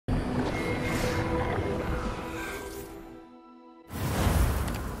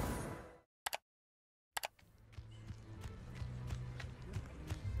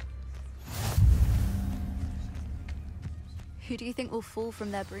Who do you think will fall from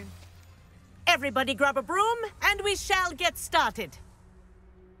their broom? Everybody grab a broom, and we shall get started.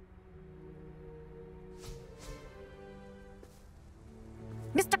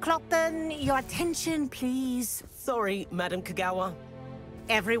 Mr. Clopton, your attention, please. Sorry, Madam Kogawa.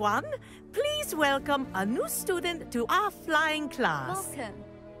 Everyone, please welcome a new student to our flying class. Welcome.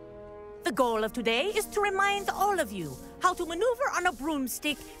 The goal of today is to remind all of you how to maneuver on a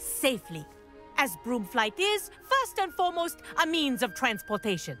broomstick safely, as broom flight is, first and foremost, a means of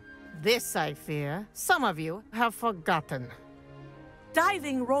transportation. This, I fear, some of you have forgotten.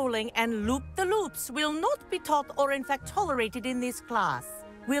 Diving, rolling, and loop-the-loops will not be taught or in fact tolerated in this class.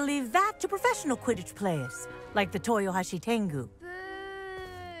 We'll leave that to professional Quidditch players, like the Toyohashi Tengu. Boo!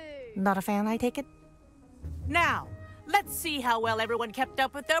 Not a fan, I take it? Now, let's see how well everyone kept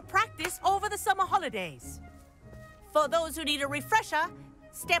up with their practice over the summer holidays. For those who need a refresher,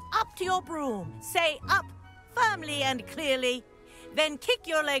 step up to your broom, say up firmly and clearly, then kick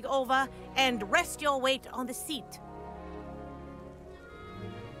your leg over and rest your weight on the seat.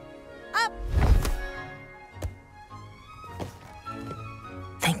 Up!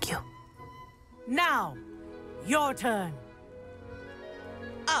 Thank you. Now, your turn.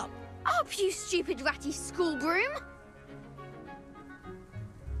 Up. Up, you stupid ratty school broom!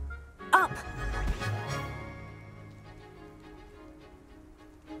 Up.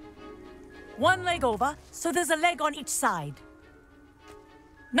 One leg over, so there's a leg on each side.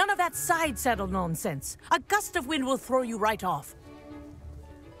 None of that side saddle nonsense. A gust of wind will throw you right off.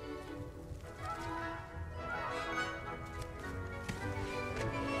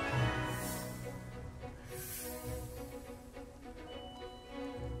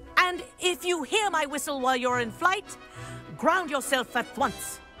 And if you hear my whistle while you're in flight, ground yourself at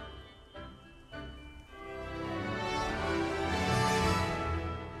once.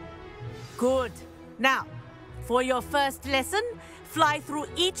 Good. Now, for your first lesson, fly through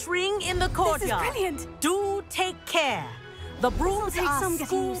each ring in the courtyard. This is brilliant. Do take care. The brooms take are some getting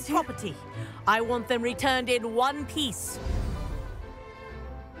school used to. property. I want them returned in one piece.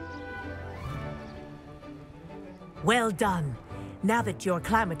 Well done. Now that you're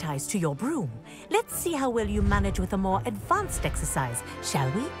acclimatized to your broom, let's see how well you manage with a more advanced exercise,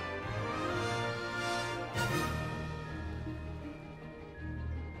 shall we?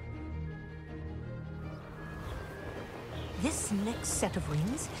 This next set of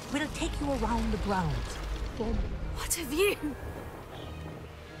rings will take you around the grounds. What a view!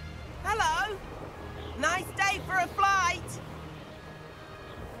 Hello! Nice day for a flight!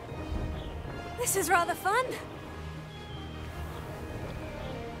 This is rather fun.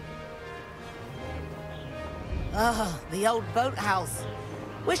 Ah, the old boathouse.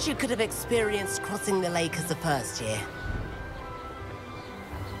 Wish you could have experienced crossing the lake as a first year.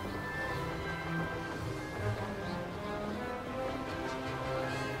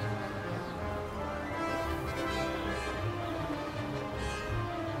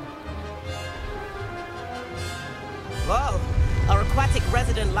 Whoa! Our aquatic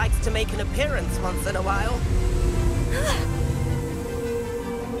resident likes to make an appearance once in a while.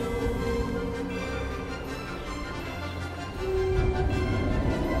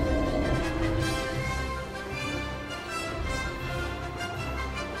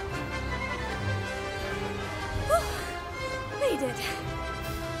 They did.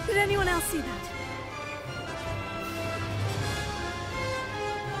 Did anyone else see that?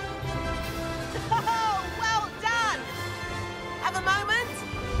 Oh, well done! Have a moment?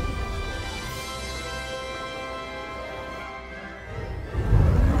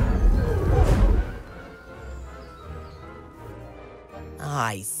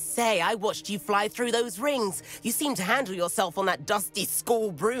 I say, I watched you fly through those rings. You seem to handle yourself on that dusty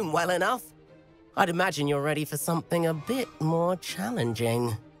school broom well enough. I'd imagine you're ready for something a bit more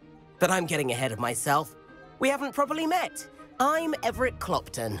challenging. But I'm getting ahead of myself. We haven't properly met. I'm Everett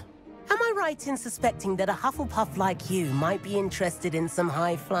Clopton. Am I right in suspecting that a Hufflepuff like you might be interested in some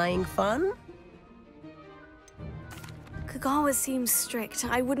high-flying fun? Kogawa seems strict.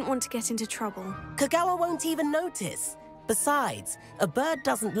 I wouldn't want to get into trouble. Kogawa won't even notice. Besides, a bird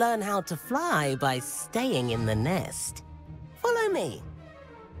doesn't learn how to fly by staying in the nest. Follow me.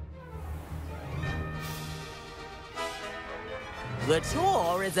 The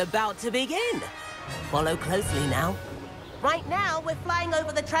tour is about to begin. Follow closely now. Right now, we're flying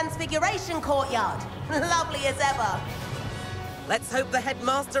over the Transfiguration Courtyard. Lovely as ever. Let's hope the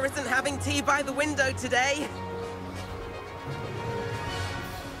headmaster isn't having tea by the window today.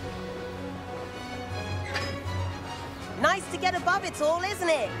 Nice to get above it all, isn't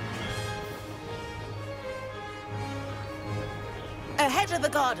it? Ahead of the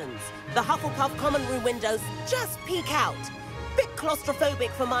gardens, the Hufflepuff common room windows just peek out.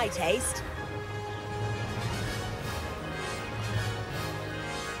 claustrophobic for my taste.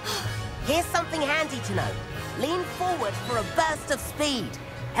 Here's something handy to know. Lean forward for a burst of speed.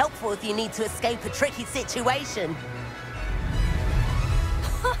 Helpful if you need to escape a tricky situation.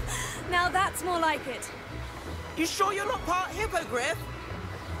 Now that's more like it. You sure you're not part hippogriff?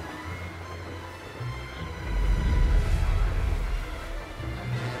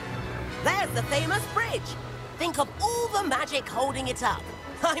 There's the famous bridge. Think of all the magic holding it up.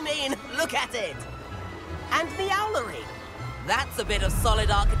 I mean, look at it. And the owlery. That's a bit of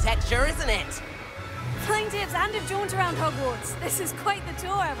solid architecture, isn't it? Flying tips and a jaunt around Hogwarts. This is quite the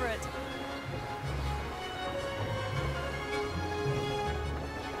tour, Everett.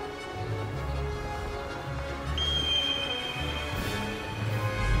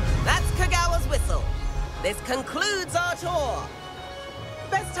 That's Kogawa's whistle. This concludes our tour.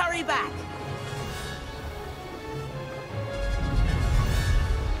 Best hurry back.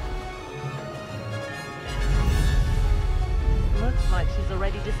 Looks like she's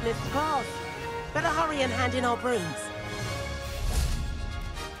already dismissed class. Better hurry and hand in our brooms.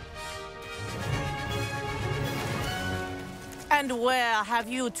 And where have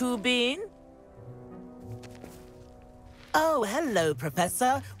you two been? Oh, hello,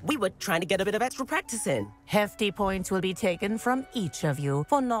 Professor. We were trying to get a bit of extra practice in. Hefty points will be taken from each of you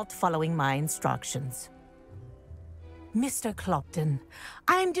for not following my instructions. Mr. Clopton,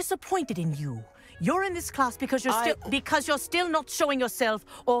 I'm disappointed in you. You're in this class because you're still not showing yourself,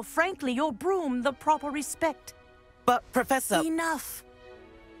 or frankly, your broom the proper respect. But, Professor... Enough.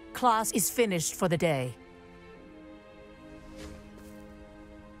 Class is finished for the day.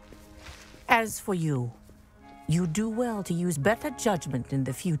 As for you, you do well to use better judgment in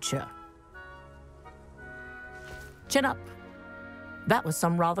the future. Chin up. That was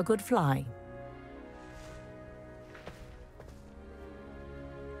some rather good flying.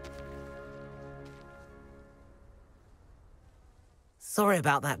 Sorry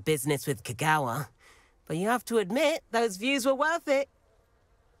about that business with Kogawa, but you have to admit, those views were worth it.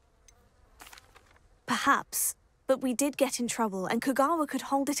 Perhaps, but we did get in trouble, and Kogawa could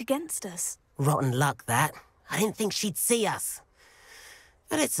hold it against us. Rotten luck, that. I didn't think she'd see us.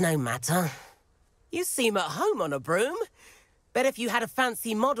 But it's no matter. You seem at home on a broom. Bet if you had a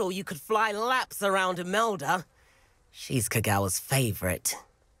fancy model, you could fly laps around Imelda. She's Kogawa's favorite.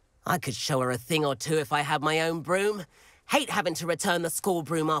 I could show her a thing or two if I had my own broom. Hate having to return the school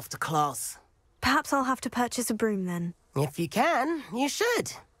broom after class. Perhaps I'll have to purchase a broom then. If you can, you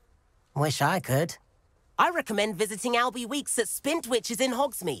should. Wish I could. I recommend visiting Albie Weeks at Spintwitches in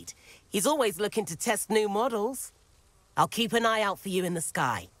Hogsmeade. He's always looking to test new models. I'll keep an eye out for you in the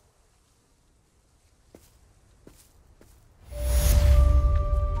sky.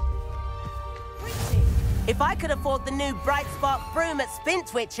 If I could afford the new Bright Spark broom at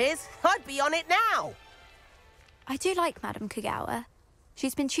Spintwitches, I'd be on it now. I do like Madam Kogawa.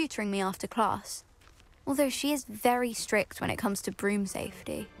 She's been tutoring me after class. Although she is very strict when it comes to broom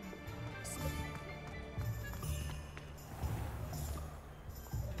safety.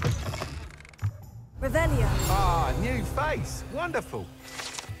 Revelio. Ah, new face. Wonderful.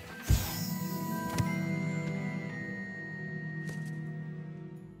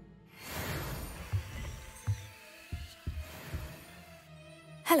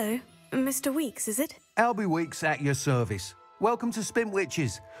 Hello, Mr. Weeks, is it? Albie Weeks at your service. Welcome to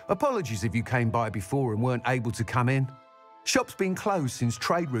Spintwitches. Apologies if you came by before and weren't able to come in. Shop's been closed since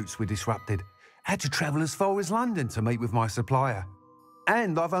trade routes were disrupted. Had to travel as far as London to meet with my supplier.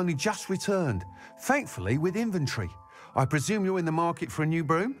 And I've only just returned, thankfully with inventory. I presume you're in the market for a new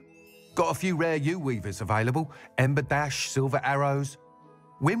broom? Got a few rare U-weavers available. Ember Dash, Silver Arrows.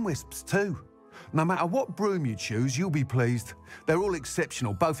 Wind Wisps too. No matter what broom you choose, you'll be pleased. They're all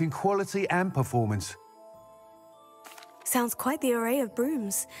exceptional, both in quality and performance. Sounds quite the array of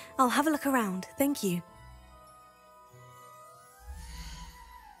brooms. I'll have a look around, thank you.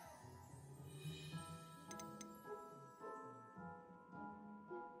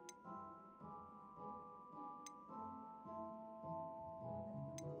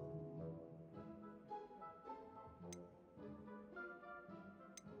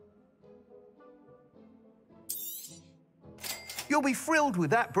 You'll be thrilled with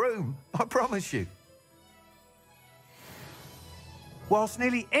that broom, I promise you. Whilst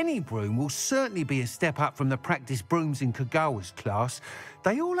nearly any broom will certainly be a step up from the practice brooms in Kogawa's class,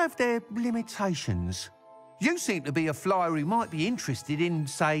 they all have their limitations. You seem to be a flyer who might be interested in,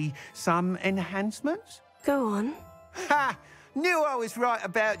 say, some enhancements? Go on. Ha! Knew I was right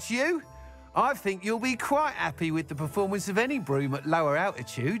about you. I think you'll be quite happy with the performance of any broom at lower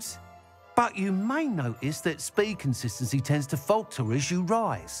altitudes. But you may notice that speed consistency tends to falter as you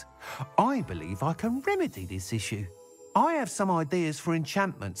rise. I believe I can remedy this issue. I have some ideas for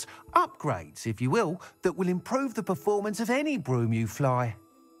enchantments, upgrades, if you will, that will improve the performance of any broom you fly.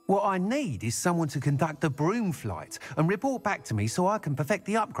 What I need is someone to conduct a broom flight and report back to me so I can perfect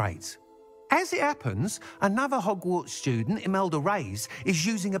the upgrades. As it happens, another Hogwarts student, Imelda Reyes, is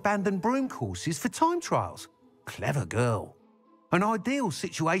using abandoned broom courses for time trials. Clever girl. An ideal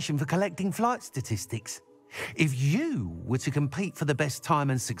situation for collecting flight statistics. If you were to compete for the best time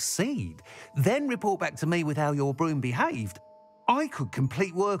and succeed, then report back to me with how your broom behaved, I could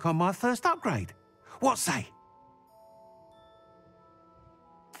complete work on my first upgrade. What say?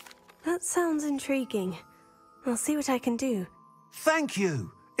 That sounds intriguing. I'll see what I can do. Thank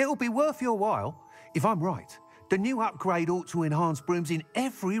you. It'll be worth your while. If I'm right, the new upgrade ought to enhance brooms in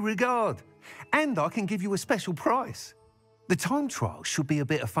every regard. And I can give you a special price. The time trial should be a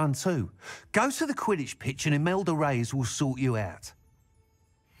bit of fun too. Go to the Quidditch pitch and Imelda Reyes will sort you out.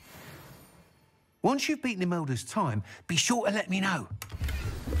 Once you've beaten Imelda's time, be sure to let me know.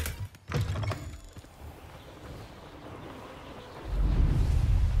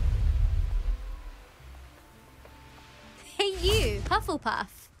 Hey you,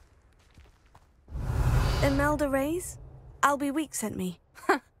 Hufflepuff. Imelda Reyes? Albie sent me.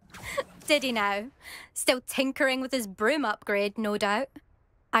 Did he now? Still tinkering with his broom upgrade, no doubt.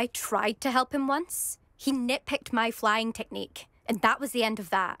 I tried to help him once. He nitpicked my flying technique, and that was the end of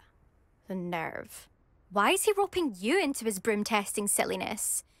that. The nerve. Why is he roping you into his broom testing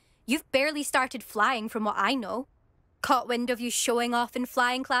silliness? You've barely started flying from what I know. Caught wind of you showing off in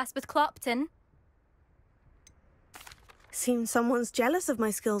flying class with Clopton. Seems someone's jealous of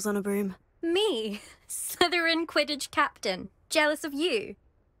my skills on a broom. Me? Slytherin Quidditch captain. Jealous of you?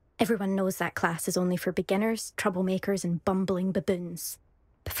 Everyone knows that class is only for beginners, troublemakers, and bumbling baboons.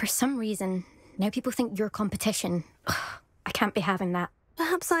 But for some reason, now people think you're competition. Ugh, I can't be having that.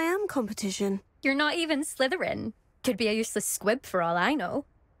 Perhaps I am competition. You're not even Slytherin. Could be a useless squib for all I know.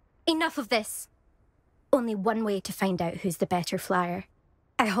 Enough of this. Only one way to find out who's the better flyer.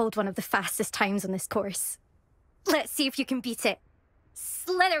 I hold one of the fastest times on this course. Let's see if you can beat it.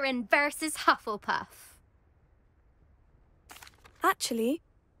 Slytherin versus Hufflepuff. Actually,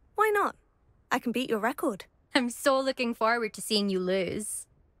 why not? I can beat your record. I'm so looking forward to seeing you lose.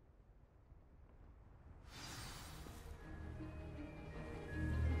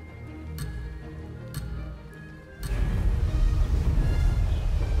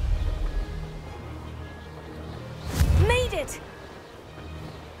 Made it!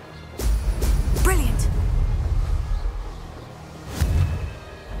 Brilliant!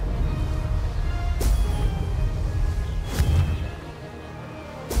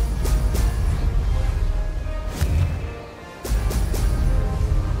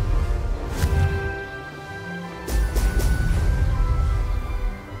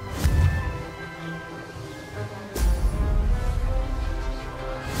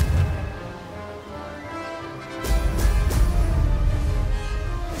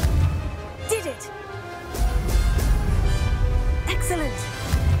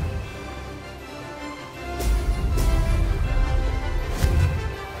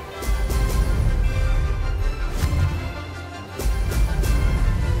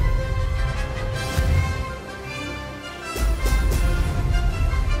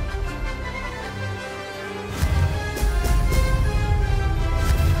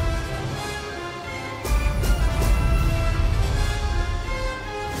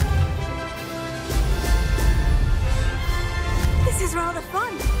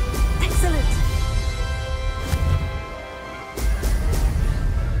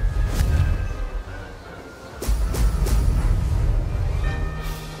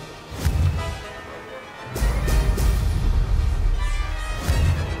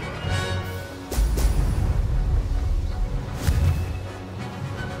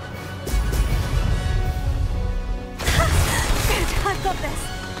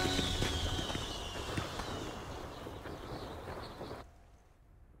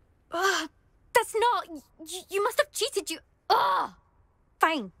 You must have cheated, you... Ugh!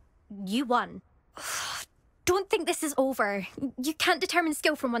 Fine. You won. Don't think this is over. You can't determine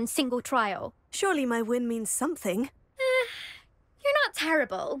skill from one single trial. Surely my win means something. You're not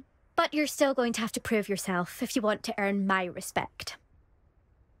terrible, but you're still going to have to prove yourself if you want to earn my respect.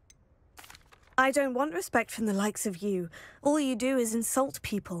 I don't want respect from the likes of you. All you do is insult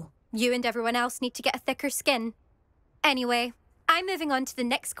people. You and everyone else need to get a thicker skin. Anyway, I'm moving on to the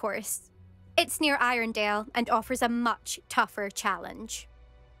next course. It's near Irondale and offers a much tougher challenge.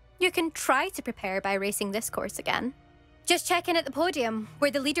 You can try to prepare by racing this course again. Just check in at the podium,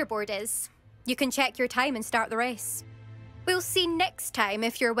 where the leaderboard is. You can check your time and start the race. We'll see next time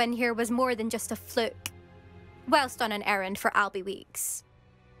if your win here was more than just a fluke, whilst on an errand for Albie Weeks.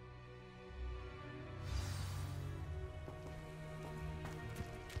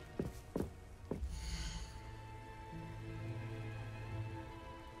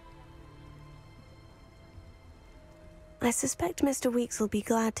 I suspect Mr. Weeks will be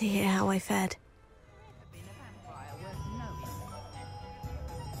glad to hear how I fared.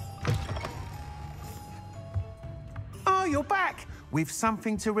 Oh, you're back! With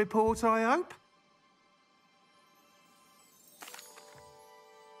something to report, I hope?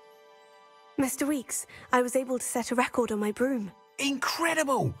 Mr. Weeks, I was able to set a record on my broom.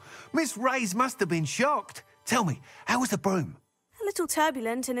 Incredible! Miss Reyes must have been shocked. Tell me, how was the broom? A little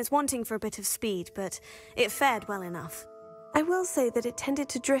turbulent and is wanting for a bit of speed, but it fared well enough. I will say that it tended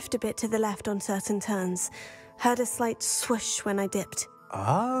to drift a bit to the left on certain turns. Heard a slight swoosh when I dipped.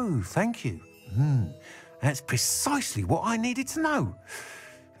 Oh, thank you. That's precisely what I needed to know.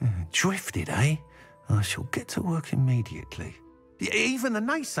 Drifted, eh? I shall get to work immediately. Even the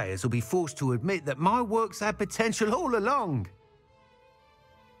naysayers will be forced to admit that my work's had potential all along.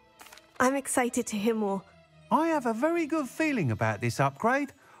 I'm excited to hear more. I have a very good feeling about this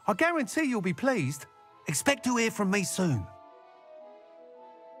upgrade. I guarantee you'll be pleased. Expect to hear from me soon.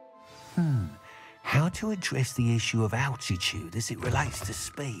 How to address the issue of altitude as it relates to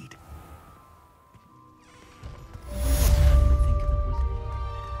speed?